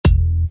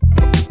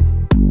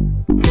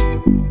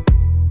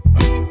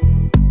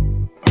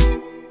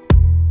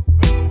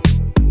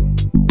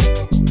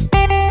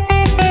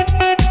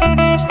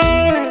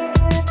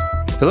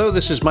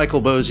this is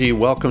Michael Bosey.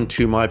 Welcome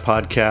to my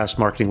podcast,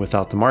 Marketing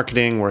Without the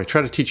Marketing, where I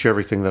try to teach you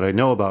everything that I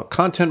know about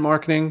content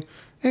marketing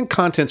and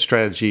content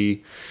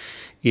strategy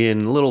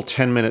in little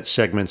 10-minute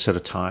segments at a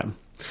time.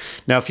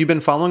 Now, if you've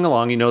been following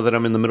along, you know that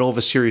I'm in the middle of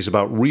a series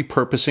about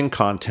repurposing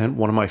content,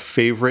 one of my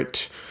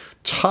favorite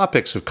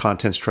topics of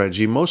content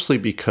strategy, mostly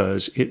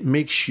because it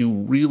makes you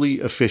really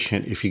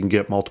efficient if you can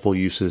get multiple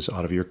uses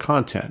out of your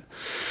content.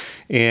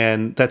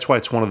 And that's why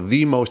it's one of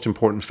the most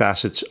important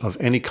facets of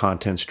any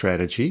content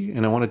strategy.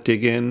 And I want to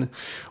dig in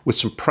with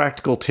some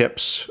practical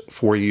tips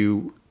for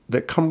you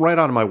that come right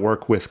out of my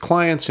work with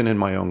clients and in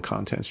my own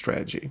content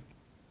strategy.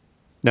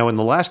 Now, in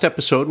the last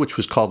episode, which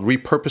was called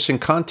Repurposing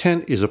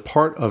Content is a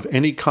Part of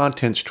Any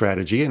Content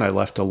Strategy, and I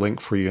left a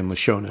link for you in the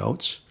show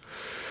notes,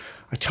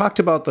 I talked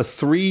about the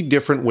 3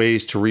 different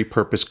ways to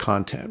repurpose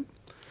content: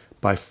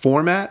 by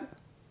format,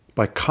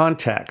 by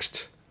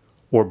context,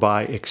 or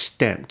by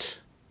extent.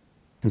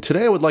 And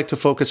today I would like to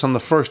focus on the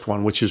first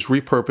one, which is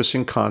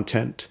repurposing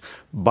content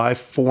by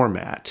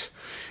format.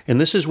 And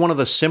this is one of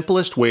the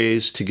simplest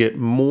ways to get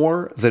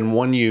more than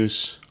one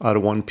use out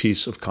of one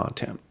piece of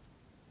content.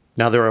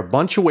 Now, there are a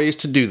bunch of ways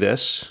to do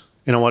this,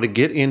 and I want to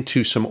get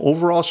into some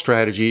overall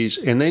strategies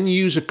and then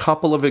use a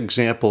couple of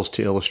examples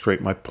to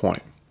illustrate my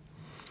point.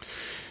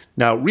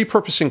 Now,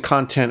 repurposing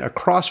content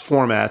across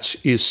formats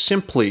is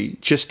simply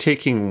just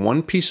taking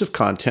one piece of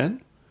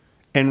content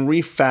and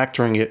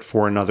refactoring it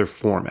for another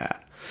format.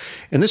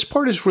 And this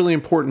part is really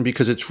important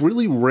because it's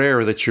really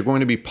rare that you're going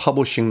to be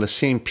publishing the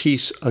same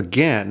piece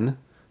again,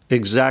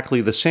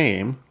 exactly the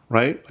same,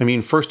 right? I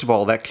mean, first of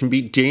all, that can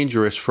be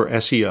dangerous for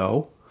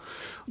SEO.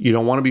 You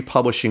don't want to be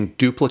publishing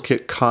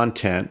duplicate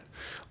content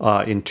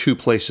in 2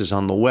 places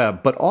on the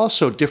web, but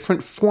also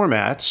different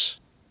formats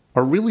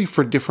are really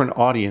for different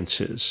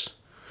audiences.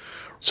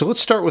 So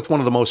let's start with one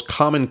of the most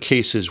common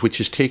cases,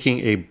 which is taking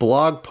a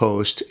blog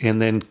post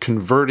and then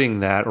converting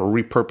that or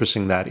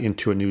repurposing that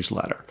into a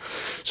newsletter.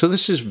 So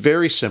this is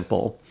very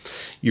simple.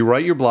 You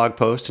write your blog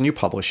post and you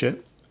publish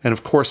it. And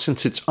of course,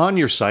 since it's on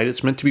your site,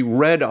 it's meant to be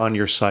read on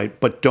your site.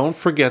 But don't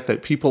forget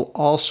that people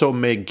also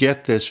may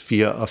get this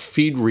via a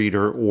feed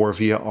reader or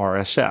via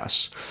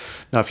RSS.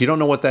 Now, if you don't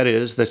know what that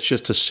is, that's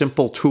just a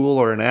simple tool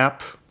or an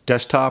app,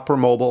 desktop or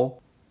mobile,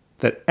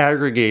 that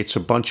aggregates a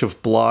bunch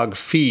of blog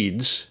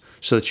feeds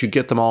so that you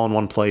get them all in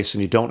one place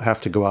and you don't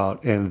have to go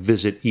out and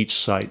visit each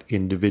site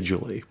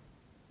individually.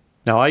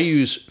 Now, I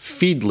use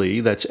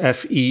Feedly, that's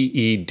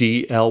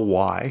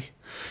Feedly,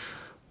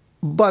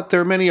 but there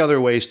are many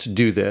other ways to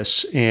do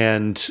this.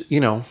 And,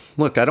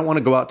 look, I don't want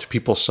to go out to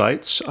people's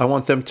sites. I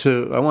want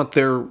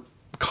their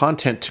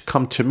content to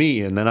come to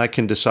me, and then I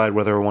can decide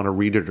whether I want to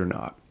read it or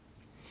not.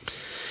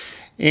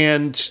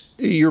 And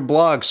your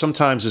blog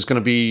sometimes is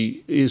going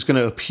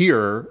to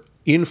appear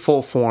in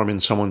full form in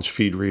someone's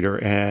feed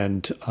reader.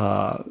 And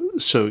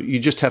so you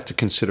just have to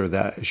consider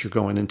that as you're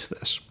going into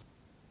this.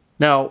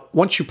 Now,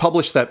 once you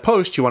publish that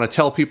post, you want to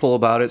tell people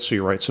about it. So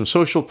you write some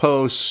social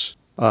posts,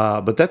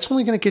 but that's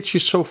only going to get you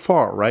so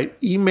far, right?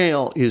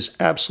 Email is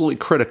absolutely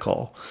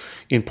critical.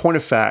 In point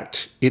of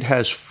fact, it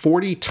has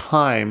 40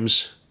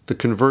 times the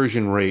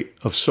conversion rate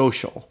of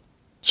social.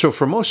 So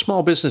for most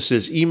small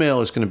businesses, email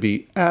is going to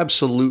be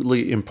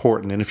absolutely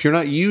important. And if you're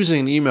not using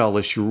an email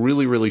list, you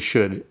really, really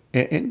should.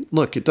 And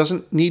look, it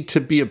doesn't need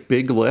to be a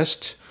big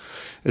list,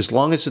 as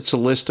long as it's a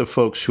list of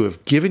folks who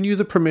have given you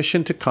the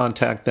permission to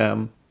contact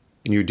them,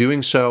 and you're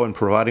doing so and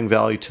providing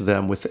value to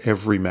them with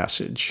every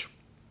message.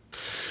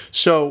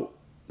 So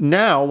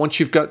now,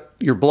 once you've got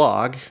your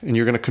blog and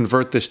you're going to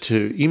convert this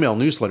to email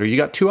newsletter, you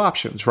got 2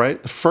 options,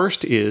 right? The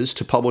first is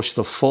to publish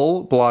the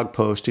full blog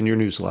post in your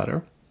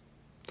newsletter.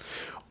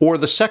 Or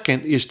the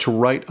second is to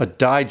write a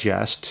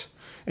digest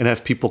and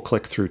have people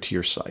click through to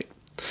your site.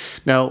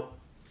 Now,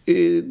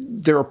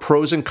 there are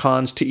pros and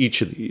cons to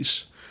each of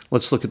these.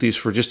 Let's look at these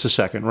for just a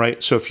second,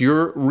 right? So if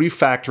you're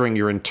refactoring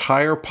your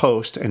entire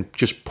post and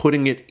just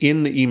putting it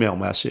in the email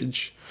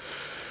message,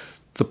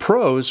 the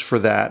pros for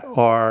that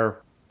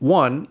are,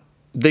 1,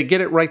 they get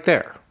it right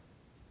there,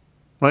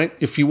 right?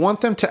 If you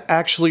want them to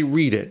actually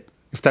read it,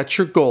 if that's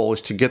your goal,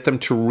 is to get them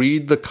to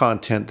read the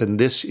content, then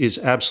this is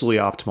absolutely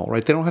optimal,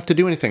 right? They don't have to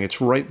do anything. It's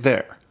right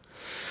there.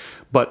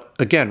 But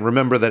again,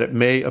 remember that it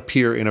may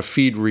appear in a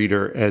feed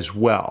reader as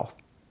well.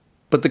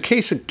 But the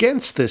case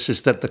against this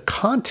is that the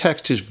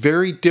context is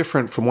very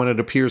different from when it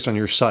appears on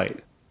your site.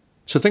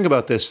 So think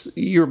about this.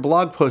 Your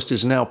blog post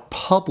is now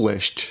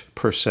published,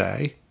 per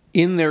se,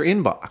 in their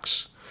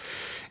inbox.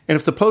 And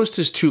if the post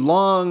is too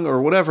long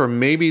or whatever,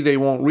 maybe they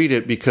won't read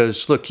it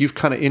because, look, you've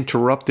kind of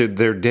interrupted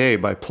their day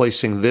by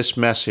placing this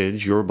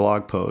message, your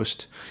blog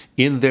post,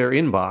 in their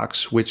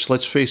inbox, which,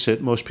 let's face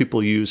it, most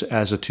people use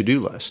as a to-do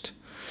list.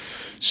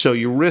 So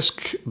you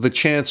risk the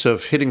chance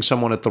of hitting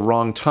someone at the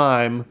wrong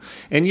time.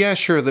 And yeah,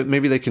 sure, that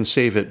maybe they can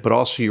save it, but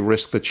also you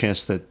risk the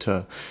chance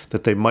that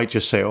they might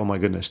just say, oh my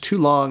goodness, too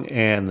long,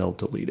 and they'll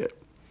delete it.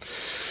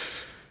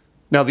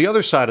 Now, the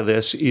other side of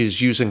this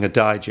is using a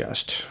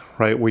digest,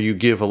 right, where you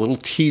give a little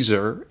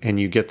teaser and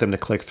you get them to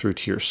click through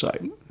to your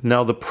site.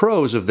 Now, the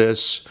pros of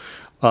this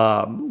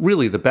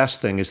really the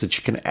best thing is that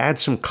you can add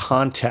some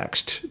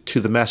context to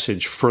the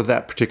message for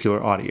that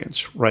particular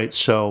audience, right?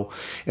 So,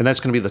 and that's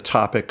going to be the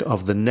topic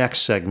of the next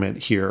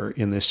segment here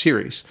in this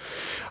series.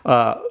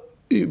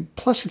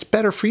 Plus, it's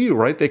better for you,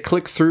 right? They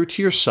click through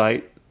to your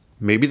site.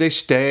 Maybe they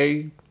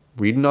stay,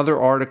 read another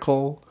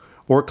article,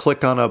 or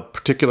click on a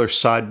particular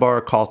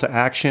sidebar call to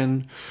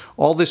action.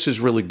 All this is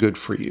really good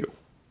for you.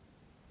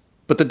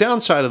 But the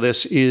downside of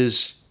this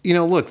is,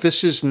 look,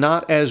 this is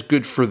not as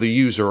good for the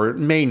user, or it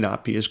may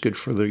not be as good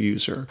for the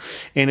user.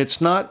 And it's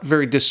not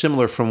very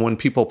dissimilar from when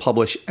people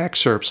publish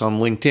excerpts on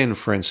LinkedIn,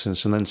 for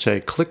instance, and then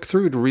say, click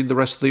through to read the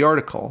rest of the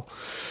article.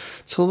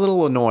 It's a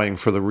little annoying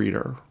for the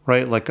reader,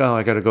 right? Like, oh,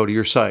 I got to go to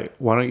your site.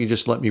 Why don't you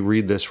just let me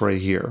read this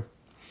right here?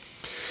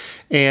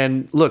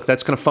 And look,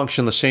 that's going to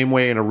function the same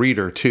way in a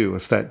reader too.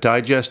 If that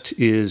digest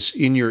is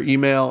in your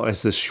email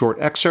as this short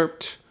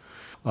excerpt,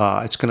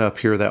 it's going to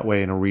appear that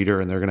way in a reader,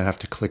 and they're going to have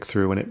to click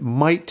through, and it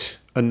might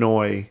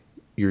annoy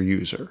your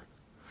user.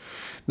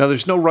 Now,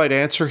 there's no right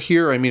answer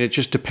here. I mean, it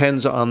just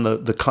depends on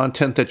the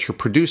content that you're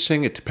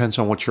producing. It depends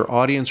on what your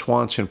audience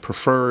wants and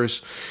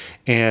prefers.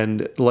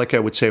 And like I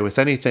would say with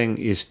anything,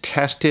 is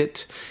test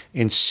it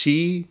and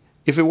see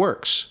if it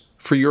works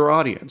for your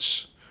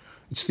audience.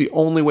 It's the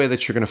only way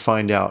that you're going to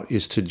find out,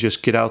 is to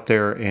just get out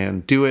there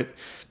and do it.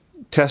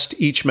 Test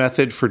each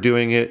method for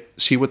doing it.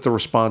 See what the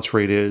response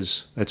rate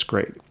is. That's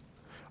great.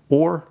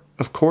 Or,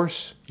 of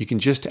course, you can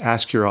just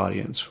ask your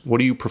audience, what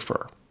do you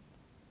prefer?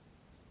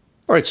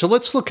 All right, so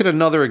let's look at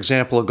another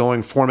example of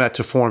going format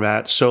to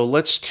format. So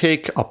let's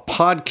take a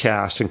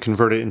podcast and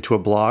convert it into a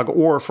blog,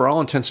 or for all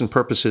intents and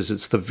purposes,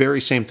 it's the very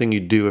same thing you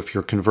do if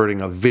you're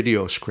converting a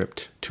video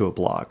script to a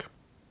blog.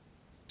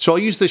 So I'll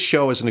use this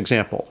show as an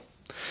example.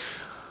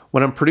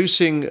 When I'm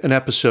producing an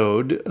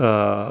episode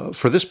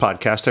for this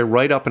podcast, I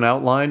write up an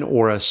outline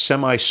or a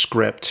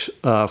semi-script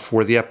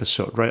for the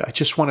episode, right? I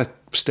just want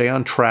to stay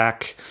on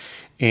track.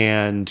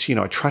 And,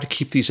 I try to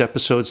keep these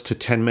episodes to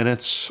 10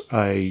 minutes.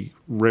 I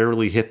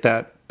rarely hit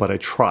that, but I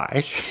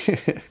try.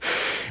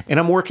 And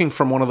I'm working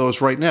from one of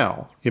those right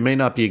now. It may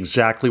not be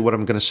exactly what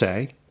I'm going to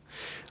say,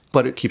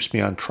 but it keeps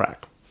me on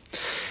track.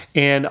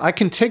 And I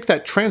can take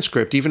that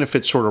transcript, even if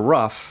it's sort of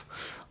rough,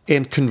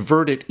 and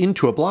convert it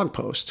into a blog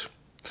post.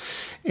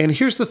 And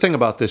here's the thing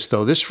about this,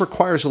 though. This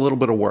requires a little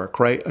bit of work,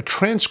 right? A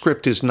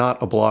transcript is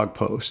not a blog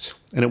post,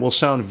 and it will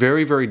sound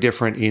very, very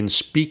different in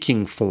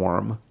speaking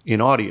form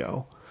in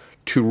audio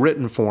to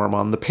written form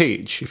on the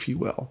page, if you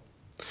will.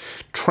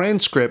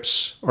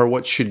 Transcripts are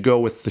what should go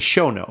with the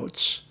show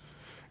notes.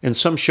 And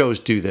some shows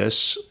do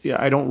this.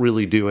 I don't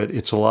really do it.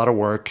 It's a lot of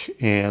work.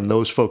 And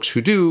those folks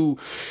who do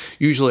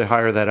usually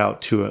hire that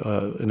out to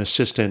an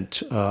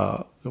assistant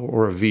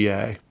or a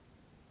VA.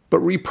 But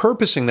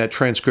repurposing that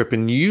transcript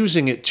and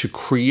using it to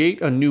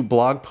create a new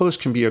blog post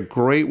can be a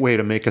great way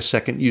to make a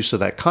second use of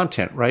that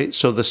content, right?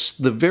 So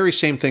the very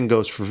same thing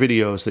goes for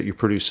videos that you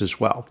produce as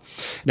well.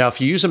 Now,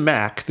 if you use a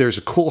Mac, there's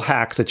a cool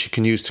hack that you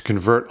can use to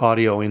convert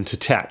audio into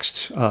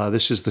text.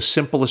 This is the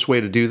simplest way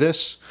to do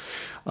this.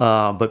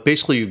 But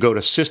basically, you go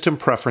to System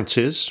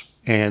Preferences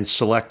and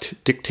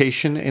select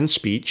Dictation and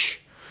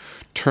Speech.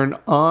 Turn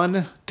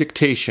on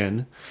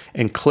dictation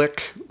and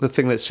click the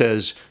thing that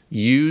says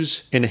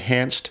Use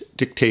Enhanced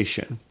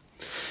Dictation.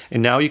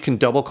 And now you can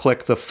double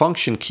click the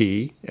function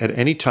key at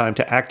any time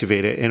to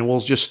activate it, and it will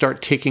just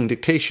start taking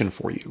dictation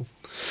for you.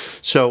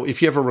 So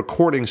if you have a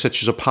recording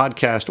such as a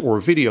podcast or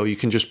a video, you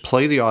can just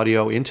play the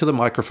audio into the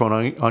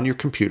microphone on your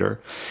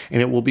computer,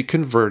 and it will be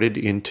converted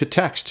into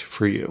text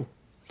for you.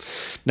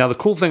 Now, the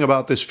cool thing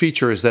about this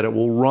feature is that it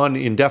will run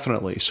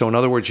indefinitely. So in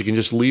other words, you can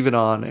just leave it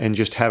on and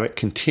just have it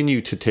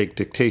continue to take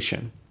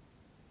dictation.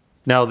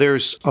 Now,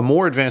 there's a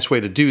more advanced way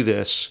to do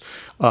this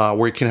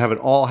where you can have it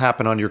all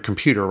happen on your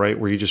computer, right?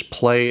 Where you just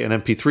play an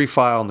MP3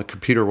 file and the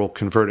computer will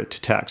convert it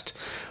to text.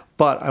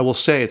 But I will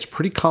say it's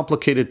pretty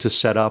complicated to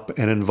set up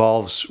and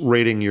involves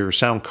rating your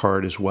sound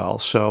card as well.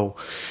 So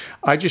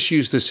I just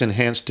use this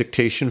enhanced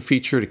dictation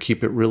feature to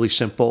keep it really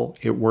simple.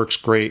 It works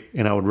great,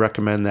 and I would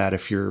recommend that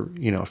if you're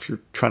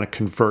trying to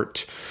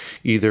convert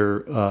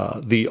either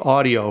the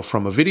audio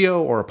from a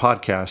video or a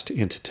podcast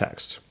into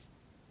text.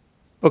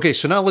 Okay,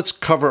 so now let's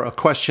cover a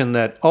question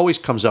that always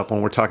comes up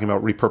when we're talking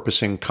about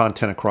repurposing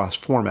content across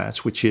formats,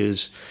 which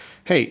is,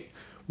 hey,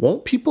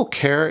 won't people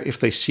care if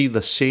they see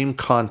the same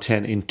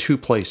content in two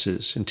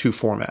places, in two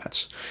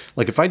formats?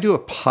 Like if I do a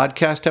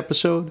podcast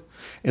episode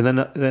and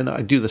then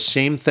I do the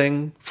same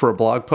thing for a blog post,